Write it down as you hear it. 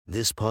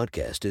This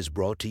podcast is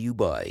brought to you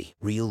by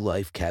Real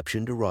Life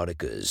Captioned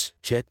Eroticas.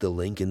 Check the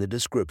link in the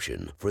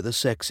description for the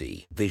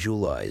sexy,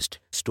 visualized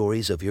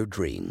stories of your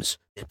dreams.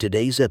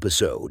 Today's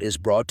episode is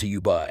brought to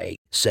you by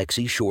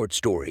Sexy Short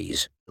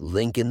Stories.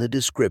 Link in the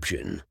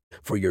description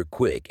for your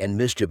quick and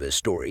mischievous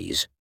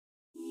stories.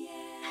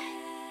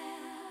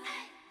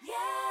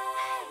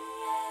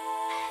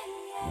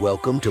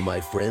 Welcome to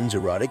my friend's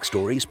Erotic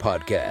Stories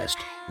podcast,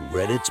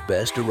 Reddit's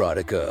Best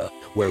Erotica,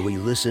 where we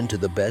listen to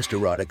the best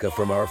erotica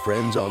from our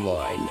friends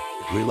online.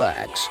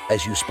 Relax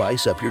as you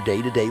spice up your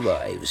day-to-day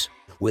lives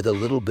with a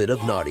little bit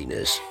of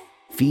naughtiness.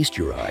 Feast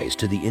your eyes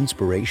to the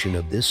inspiration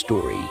of this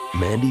story,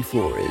 Mandy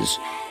Flores.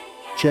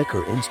 Check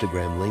her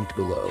Instagram linked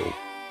below.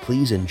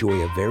 Please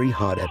enjoy a very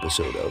hot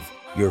episode of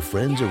Your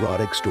Friend's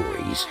Erotic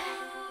Stories.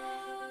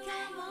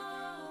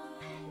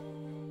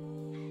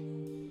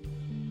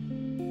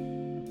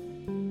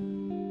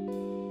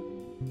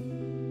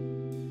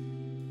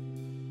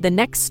 The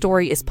next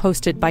story is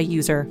posted by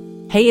user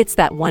Hey It's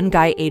That One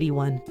Guy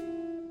 81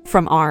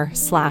 from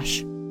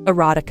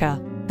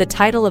r/erotica. The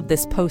title of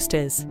this post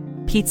is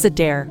Pizza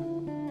Dare.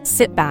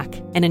 Sit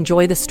back and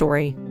enjoy the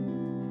story.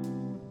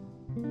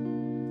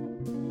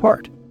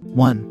 Part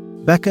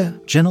 1. Becca.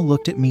 Jenna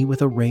looked at me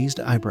with a raised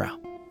eyebrow.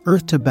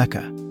 Earth to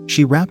Becca.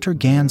 She wrapped her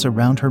hands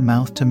around her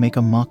mouth to make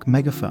a mock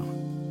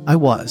megaphone. I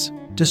was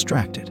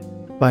distracted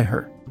by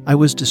her.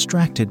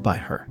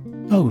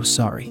 Oh,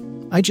 sorry.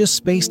 I just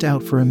spaced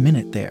out for a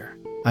minute there,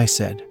 I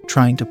said,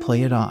 trying to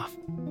play it off.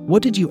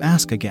 What did you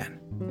ask again?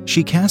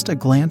 She cast a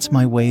glance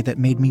my way that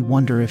made me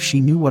wonder if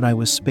she knew what I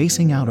was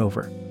spacing out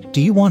over.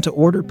 Do you want to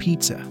order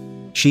pizza?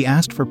 She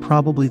asked for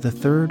probably the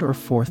third or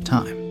fourth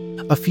time.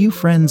 A few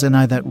friends and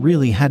I that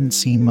really hadn't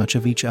seen much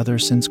of each other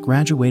since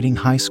graduating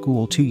high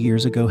school 2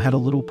 years ago had a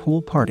little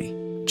pool party.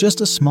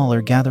 Just a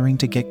smaller gathering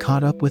to get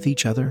caught up with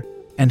each other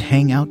and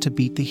hang out to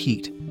beat the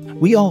heat.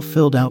 We all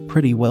filled out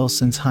pretty well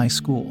since high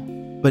school.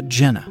 But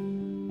Jenna,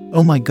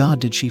 oh my God,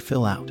 did she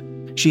fill out.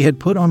 She had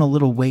put on a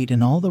little weight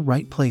in all the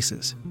right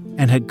places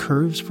and had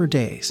curves for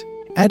days.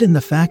 Add in the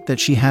fact that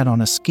she had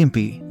on a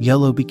skimpy,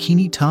 yellow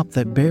bikini top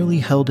that barely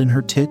held in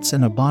her tits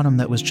and a bottom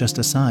that was just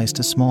a size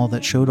too small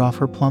that showed off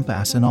her plump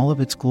ass in all of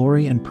its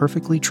glory and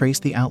perfectly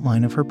traced the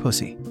outline of her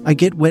pussy. I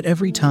get wet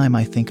every time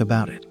I think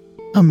about it.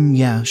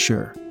 Yeah,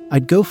 sure.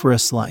 I'd go for a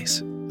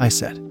slice, I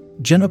said.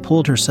 Jenna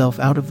pulled herself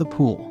out of the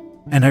pool,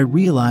 and I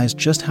realized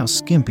just how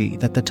skimpy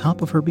that the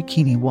top of her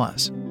bikini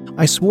was.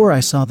 I swore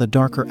I saw the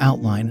darker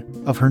outline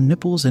of her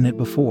nipples in it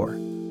before,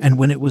 and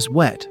when it was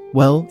wet,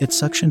 well, it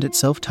suctioned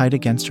itself tight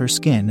against her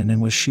skin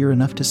and was sheer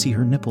enough to see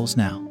her nipples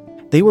now.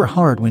 They were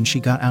hard when she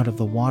got out of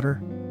the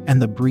water,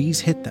 and the breeze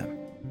hit them.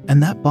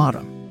 And that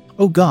bottom,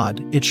 oh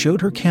God, it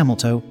showed her camel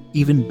toe,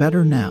 even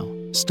better now,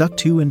 stuck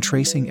to and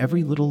tracing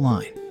every little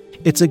line.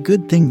 It's a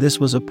good thing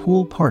this was a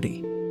pool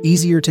party,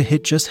 easier to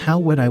hit just how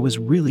wet I was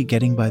really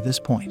getting by this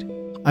point.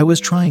 I was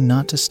trying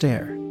not to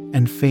stare,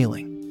 and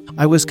failing.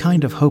 I was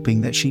kind of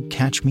hoping that she'd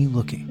catch me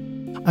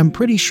looking. I'm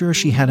pretty sure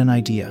she had an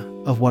idea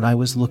of what I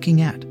was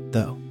looking at,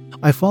 though.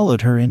 I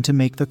followed her in to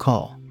make the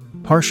call,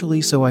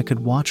 partially so I could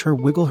watch her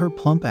wiggle her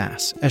plump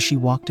ass as she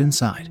walked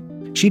inside.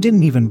 She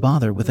didn't even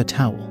bother with a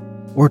towel,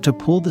 or to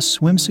pull the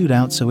swimsuit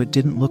out so it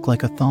didn't look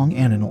like a thong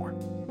anymore.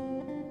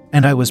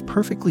 And I was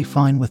perfectly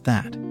fine with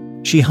that.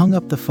 She hung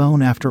up the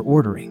phone after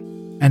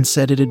ordering, and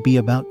said it'd be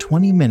about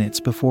 20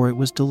 minutes before it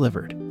was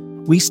delivered.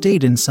 We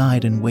stayed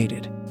inside and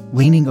waited,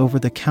 leaning over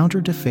the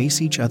counter to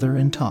face each other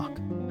and talk.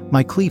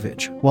 My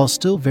cleavage, while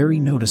still very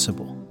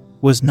noticeable,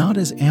 was not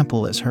as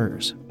ample as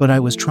hers, but I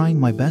was trying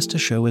my best to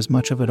show as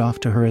much of it off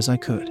to her as I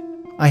could.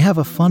 I have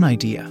a fun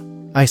idea,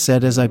 I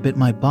said as I bit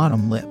my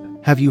bottom lip.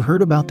 Have you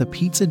heard about the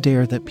pizza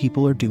dare that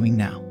people are doing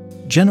now?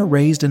 Jenna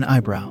raised an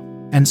eyebrow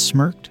and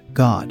smirked.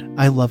 God,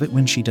 I love it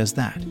when she does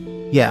that.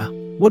 Yeah,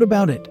 what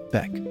about it,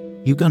 Beck?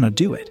 You gonna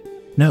do it?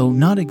 No,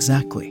 not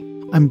exactly.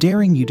 I'm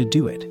daring you to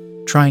do it,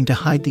 trying to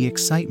hide the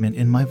excitement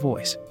in my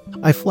voice.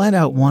 I flat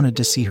out wanted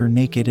to see her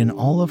naked in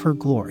all of her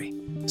glory.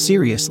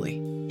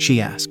 Seriously, she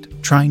asked,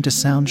 trying to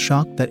sound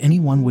shocked that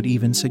anyone would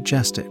even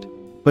suggest it.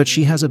 But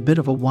she has a bit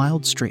of a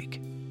wild streak.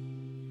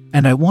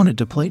 And I wanted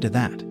to play to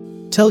that.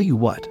 Tell you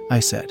what, I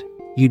said.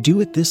 You do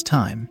it this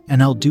time,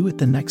 and I'll do it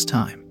the next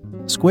time.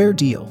 Square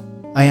deal,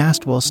 I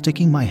asked while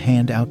sticking my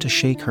hand out to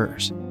shake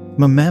hers.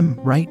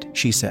 Right,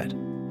 she said,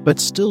 but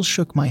still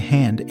shook my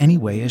hand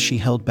anyway as she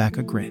held back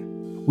a grin.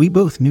 We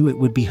both knew it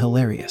would be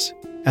hilarious,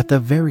 at the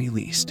very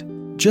least.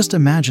 Just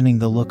imagining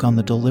the look on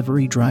the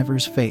delivery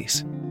driver's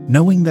face,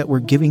 knowing that we're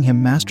giving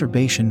him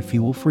masturbation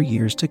fuel for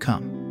years to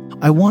come.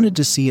 I wanted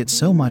to see it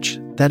so much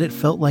that it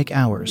felt like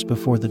hours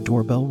before the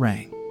doorbell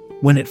rang.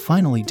 When it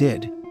finally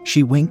did,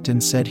 she winked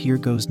and said, "Here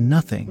goes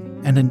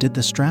nothing," and undid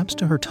the straps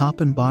to her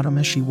top and bottom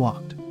as she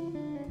walked,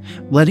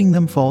 letting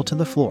them fall to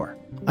the floor.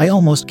 I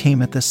almost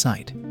came at the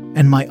sight,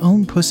 and my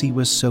own pussy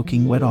was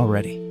soaking wet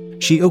already.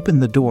 She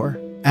opened the door,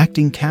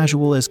 acting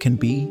casual as can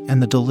be,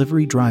 and the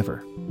delivery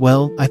driver,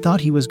 well, I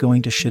thought he was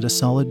going to shit a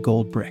solid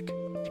gold brick.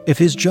 If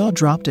his jaw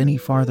dropped any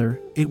farther,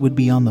 it would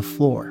be on the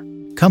floor.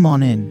 "Come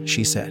on in,"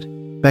 she said,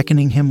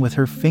 beckoning him with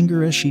her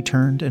finger as she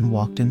turned and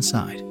walked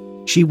inside.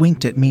 She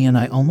winked at me and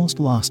I almost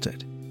lost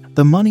it.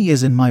 "The money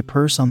is in my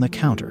purse on the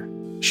counter,"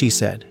 she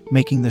said,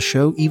 making the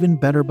show even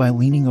better by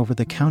leaning over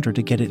the counter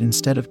to get it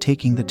instead of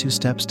taking the 2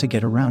 steps to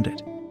get around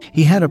it.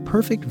 He had a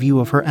perfect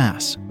view of her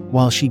ass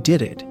while she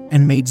did it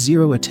and made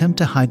zero attempt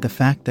to hide the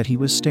fact that he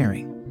was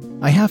staring.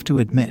 I have to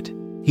admit,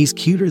 he's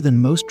cuter than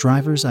most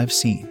drivers I've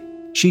seen.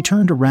 She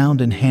turned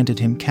around and handed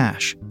him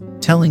cash,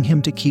 telling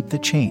him to keep the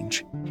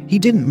change. He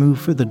didn't move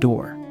for the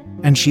door,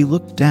 and she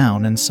looked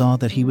down and saw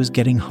that he was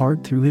getting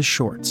hard through his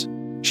shorts.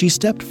 She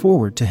stepped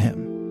forward to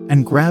him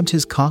and grabbed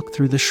his cock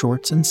through the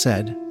shorts and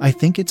said, "I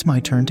think it's my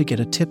turn to get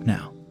a tip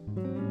now."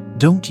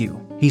 "Don't you?"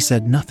 He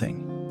said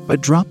nothing,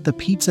 but dropped the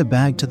pizza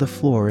bag to the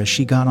floor as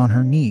she got on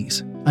her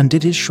knees,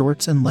 undid his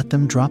shorts and let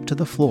them drop to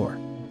the floor.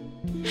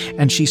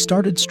 And she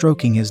started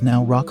stroking his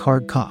now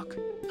rock-hard cock.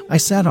 I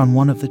sat on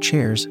one of the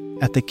chairs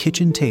at the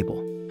kitchen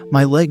table.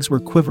 My legs were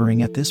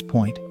quivering at this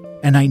point,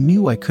 and I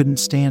knew I couldn't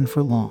stand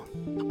for long.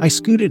 I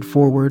scooted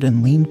forward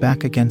and leaned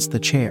back against the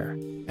chair,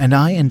 and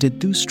I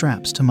undid 2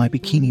 straps to my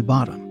bikini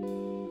bottom,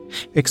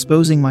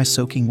 exposing my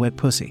soaking wet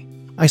pussy.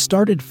 I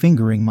started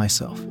fingering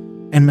myself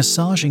and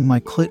massaging my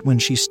clit when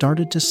she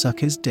started to suck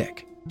his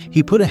dick.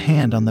 He put a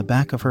hand on the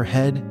back of her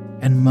head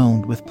and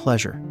moaned with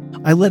pleasure.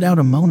 I let out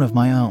a moan of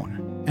my own,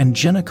 and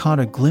Jenna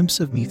caught a glimpse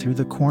of me through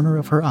the corner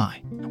of her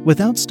eye.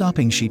 Without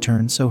stopping, she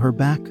turned so her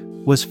back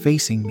was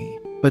facing me,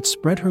 but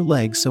spread her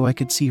legs so I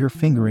could see her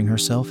fingering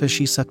herself as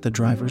she sucked the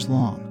driver's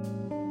long,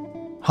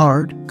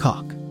 hard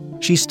cock.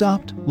 She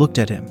stopped, looked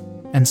at him,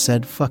 and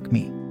said, "Fuck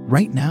me,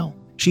 right now."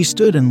 She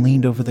stood and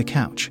leaned over the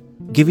couch,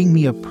 giving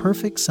me a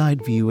perfect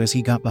side view as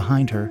he got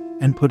behind her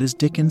and put his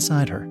dick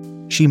inside her.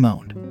 She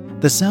moaned.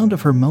 The sound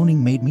of her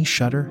moaning made me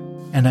shudder,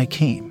 and I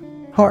came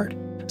hard,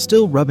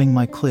 still rubbing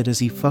my clit as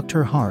he fucked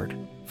her hard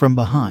from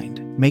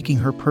behind, making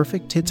her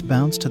perfect tits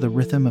bounce to the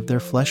rhythm of their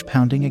flesh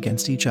pounding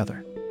against each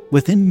other.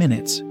 Within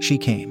minutes, she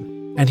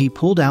came, and he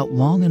pulled out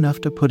long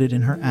enough to put it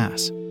in her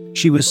ass.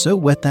 She was so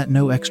wet that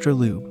no extra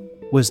lube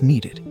was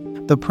needed.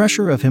 The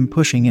pressure of him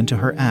pushing into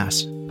her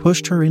ass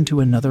pushed her into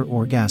another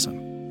orgasm.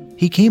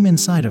 He came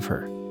inside of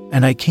her,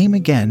 and I came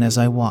again as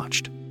I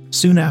watched.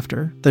 Soon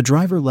after, the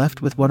driver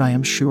left with what I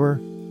am sure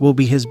will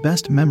be his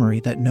best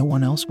memory that no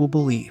one else will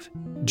believe.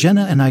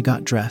 Jenna and I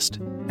got dressed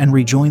and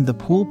rejoined the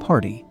pool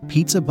party,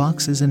 pizza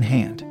boxes in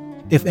hand.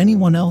 If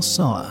anyone else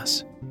saw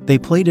us, they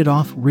played it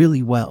off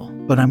really well,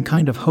 but I'm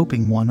kind of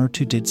hoping 1 or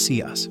 2 did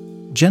see us.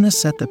 Jenna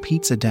set the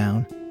pizza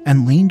down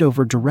and leaned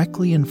over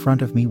directly in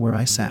front of me where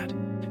I sat.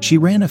 She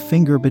ran a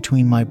finger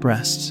between my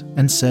breasts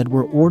and said,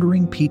 "We're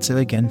ordering pizza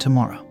again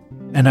tomorrow."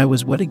 And I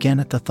was wet again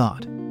at the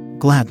thought.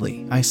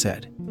 "Gladly," I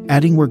said,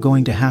 adding, "We're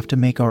going to have to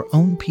make our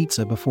own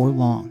pizza before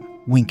long,"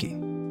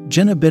 winking.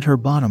 Jenna bit her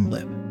bottom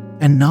lip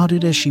and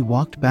nodded as she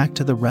walked back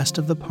to the rest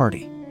of the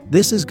party.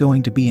 This is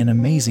going to be an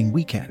amazing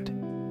weekend.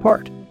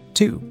 Part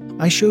 2.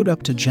 I showed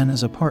up to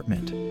Jenna's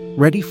apartment,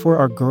 ready for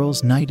our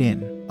girls' night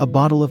in, a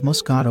bottle of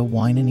Moscato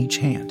wine in each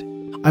hand.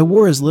 I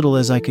wore as little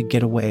as I could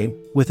get away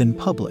with in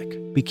public,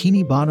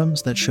 bikini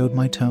bottoms that showed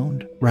my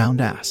toned,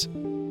 round ass,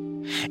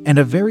 and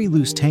a very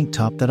loose tank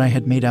top that I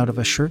had made out of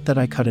a shirt that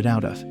I cut it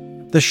out of.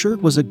 The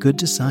shirt was a good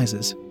 2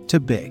 sizes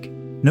too big.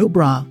 No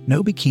bra,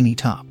 no bikini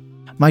top.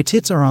 My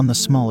tits are on the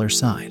smaller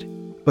side,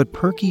 but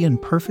perky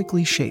and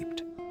perfectly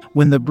shaped.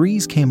 When the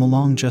breeze came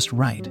along just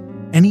right,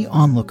 any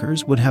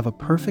onlookers would have a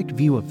perfect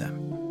view of them.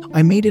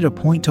 I made it a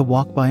point to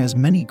walk by as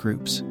many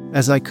groups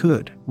as I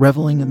could,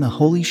 reveling in the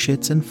holy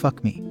shits and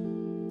fuck me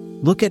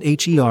look at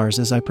HERs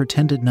as I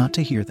pretended not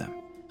to hear them.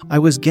 I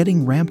was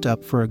getting ramped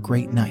up for a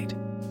great night.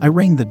 I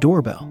rang the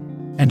doorbell,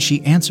 and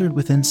she answered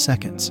within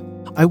seconds.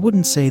 I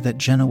wouldn't say that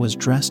Jenna was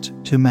dressed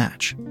to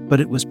match,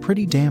 but it was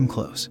pretty damn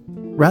close.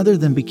 Rather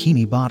than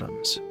bikini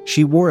bottoms,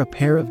 she wore a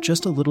pair of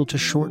just a little too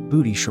short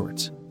booty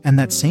shorts, and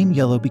that same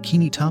yellow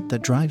bikini top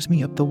that drives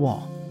me up the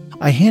wall.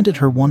 I handed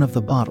her one of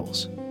the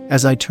bottles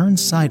as I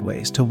turned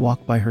sideways to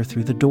walk by her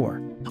through the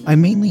door. I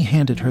mainly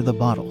handed her the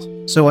bottle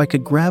so I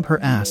could grab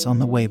her ass on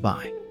the way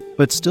by,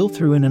 but still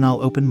threw in an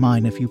 "I'll open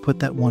mine if you put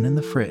that one in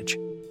the fridge,"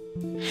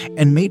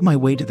 and made my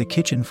way to the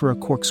kitchen for a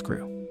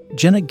corkscrew.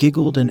 Jenna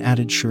giggled and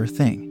added, "Sure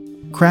thing.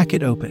 Crack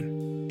it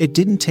open." It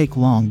didn't take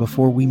long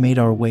before we made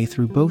our way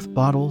through both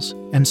bottles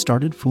and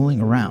started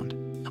fooling around.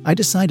 I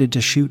decided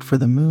to shoot for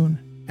the moon,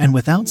 and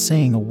without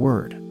saying a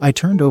word, I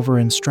turned over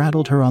and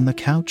straddled her on the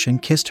couch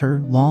and kissed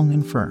her long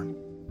and firm.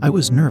 I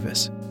was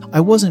nervous.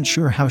 I wasn't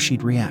sure how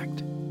she'd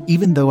react,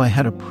 even though I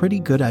had a pretty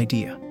good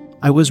idea.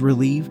 I was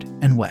relieved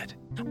and wet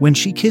when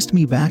she kissed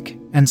me back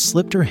and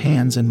slipped her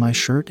hands in my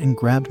shirt and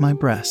grabbed my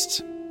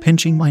breasts,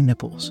 pinching my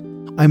nipples.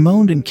 I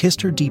moaned and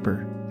kissed her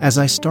deeper as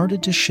I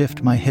started to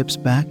shift my hips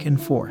back and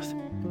forth.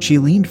 She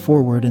leaned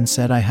forward and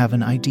said, "I have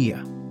an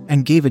idea,"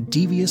 and gave a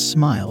devious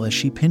smile as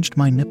she pinched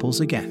my nipples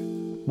again.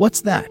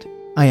 "What's that?"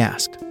 I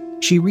asked.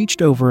 She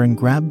reached over and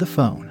grabbed the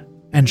phone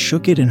and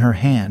shook it in her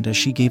hand as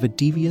she gave a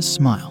devious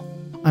smile.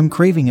 "I'm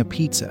craving a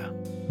pizza."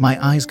 My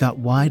eyes got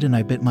wide and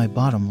I bit my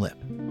bottom lip.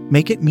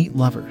 "Make it meat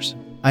lovers,"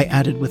 I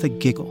added with a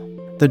giggle.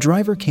 The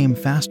driver came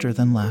faster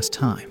than last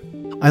time.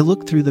 I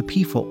looked through the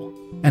peephole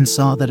and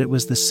saw that it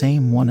was the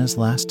same one as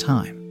last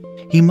time.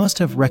 He must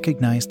have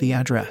recognized the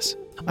address.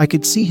 I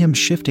could see him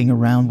shifting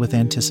around with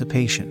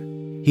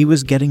anticipation. He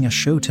was getting a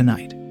show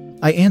tonight.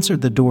 I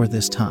answered the door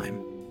this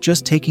time,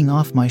 just taking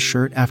off my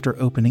shirt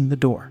after opening the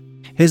door.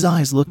 His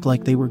eyes looked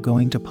like they were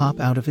going to pop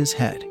out of his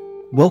head.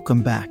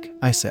 "Welcome back,"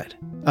 I said,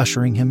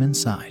 ushering him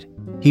inside.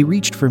 He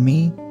reached for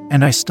me,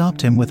 and I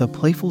stopped him with a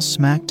playful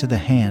smack to the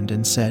hand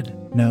and said,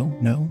 No,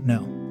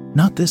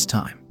 not this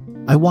time.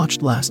 I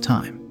watched last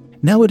time.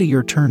 Now it's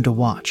your turn to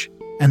watch,"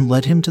 and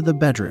led him to the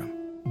bedroom.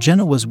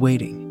 Jenna was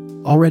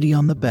waiting, already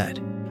on the bed.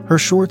 Her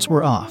shorts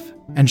were off,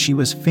 and she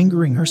was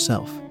fingering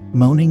herself,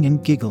 moaning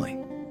and giggling.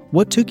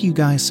 "What took you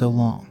guys so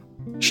long?"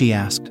 she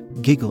asked,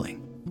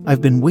 giggling.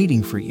 "I've been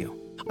waiting for you."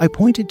 I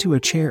pointed to a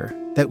chair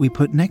that we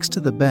put next to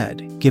the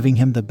bed, giving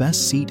him the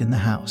best seat in the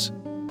house.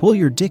 "Pull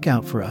your dick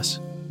out for us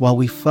while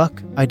we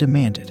fuck," I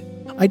demanded.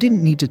 I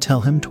didn't need to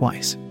tell him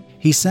twice.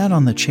 He sat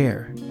on the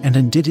chair and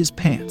undid his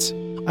pants.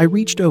 I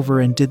reached over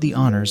and did the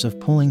honors of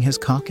pulling his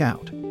cock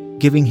out,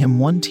 giving him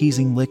one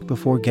teasing lick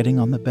before getting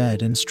on the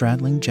bed and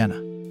straddling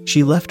Jenna.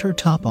 She left her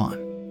top on.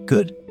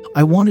 Good.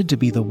 I wanted to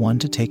be the one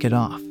to take it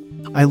off.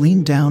 I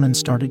leaned down and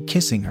started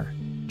kissing her,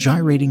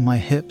 gyrating my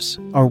hips,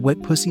 our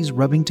wet pussies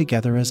rubbing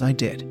together as I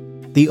did.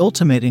 The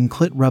ultimate in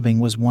clit rubbing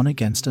was one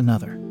against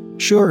another.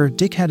 Sure,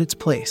 dick had its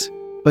place,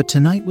 but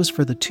tonight was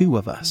for the two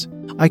of us.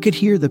 I could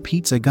hear the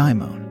pizza guy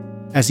moan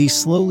as he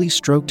slowly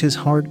stroked his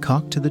hard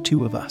cock to the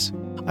two of us.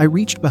 I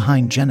reached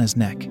behind Jenna's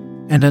neck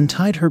and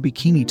untied her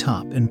bikini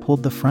top and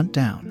pulled the front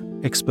down,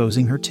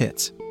 exposing her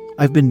tits.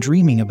 I've been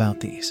dreaming about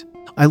these.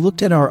 I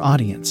looked at our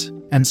audience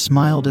and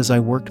smiled as I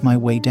worked my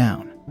way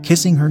down,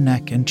 kissing her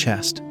neck and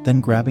chest, then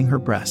grabbing her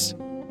breasts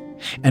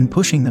and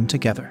pushing them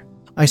together.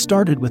 I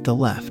started with the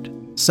left,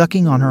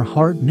 sucking on her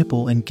hard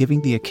nipple and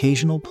giving the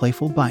occasional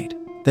playful bite,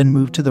 then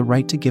moved to the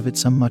right to give it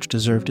some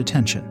much-deserved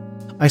attention.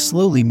 I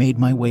slowly made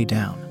my way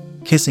down,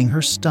 kissing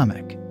her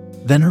stomach,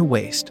 then her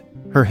waist,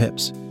 her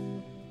hips,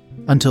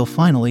 until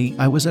finally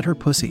I was at her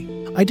pussy.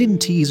 I didn't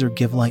tease or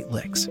give light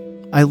licks.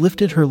 I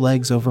lifted her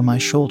legs over my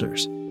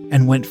shoulders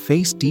and went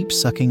face-deep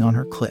sucking on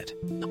her clit.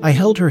 I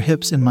held her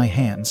hips in my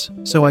hands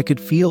so I could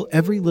feel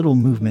every little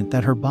movement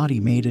that her body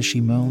made as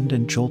she moaned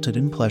and jolted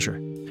in pleasure.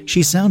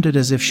 She sounded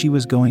as if she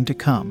was going to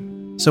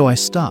come, so I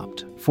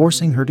stopped,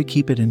 forcing her to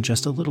keep it in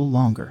just a little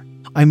longer.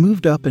 I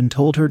moved up and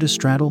told her to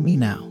straddle me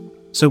now,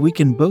 so we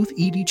can both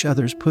eat each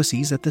other's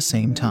pussies at the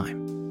same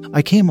time.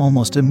 I came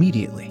almost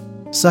immediately,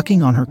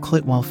 sucking on her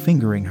clit while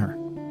fingering her.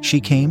 She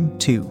came,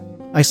 too.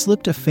 I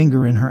slipped a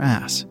finger in her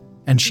ass,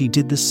 and she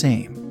did the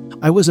same.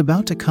 I was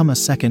about to come a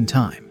second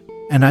time,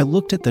 and I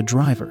looked at the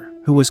driver,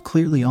 who was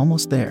clearly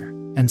almost there,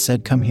 and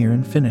said, "Come here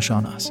and finish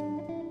on us."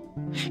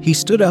 He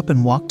stood up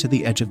and walked to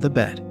the edge of the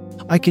bed.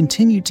 I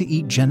continued to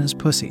eat Jenna's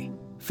pussy,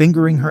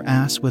 fingering her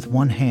ass with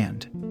one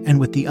hand, and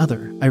with the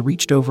other, I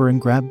reached over and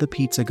grabbed the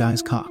pizza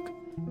guy's cock,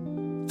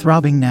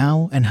 throbbing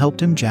now, and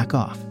helped him jack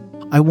off.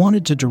 I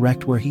wanted to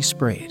direct where he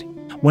sprayed.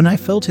 When I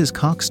felt his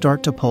cock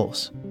start to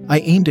pulse, I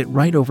aimed it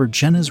right over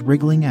Jenna's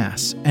wriggling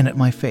ass and at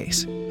my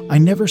face. I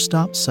never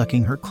stopped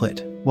sucking her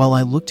clit while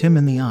I looked him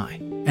in the eye,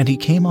 and he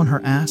came on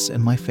her ass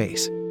and my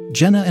face.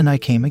 Jenna and I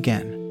came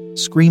again,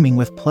 screaming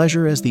with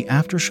pleasure as the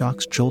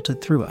aftershocks jolted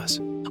through us.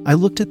 I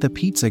looked at the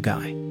pizza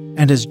guy,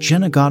 and as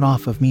Jenna got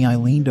off of me, I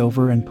leaned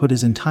over and put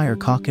his entire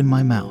cock in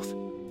my mouth,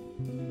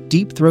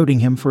 deep-throating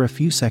him for a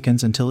few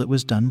seconds until it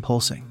was done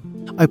pulsing.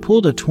 I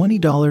pulled a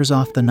 $20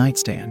 off the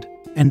nightstand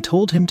and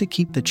told him to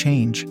keep the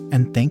change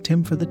and thanked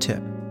him for the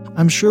tip.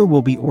 I'm sure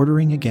we'll be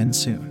ordering again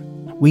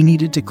soon. We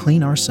needed to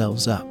clean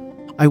ourselves up.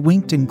 I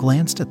winked and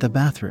glanced at the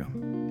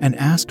bathroom and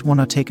asked,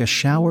 "Wanna take a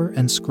shower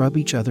and scrub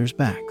each other's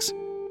backs?"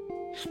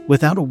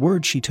 Without a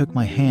word, she took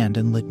my hand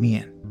and let me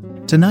in.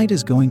 Tonight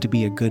is going to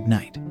be a good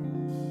night.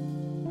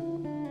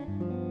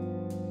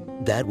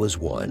 That was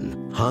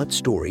one hot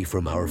story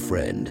from our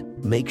friend.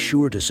 Make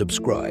sure to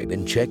subscribe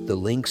and check the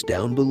links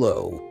down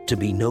below to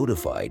be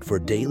notified for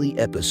daily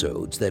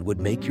episodes that would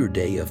make your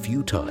day a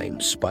few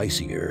times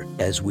spicier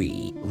as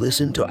we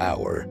listen to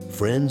our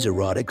friends'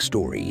 erotic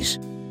stories.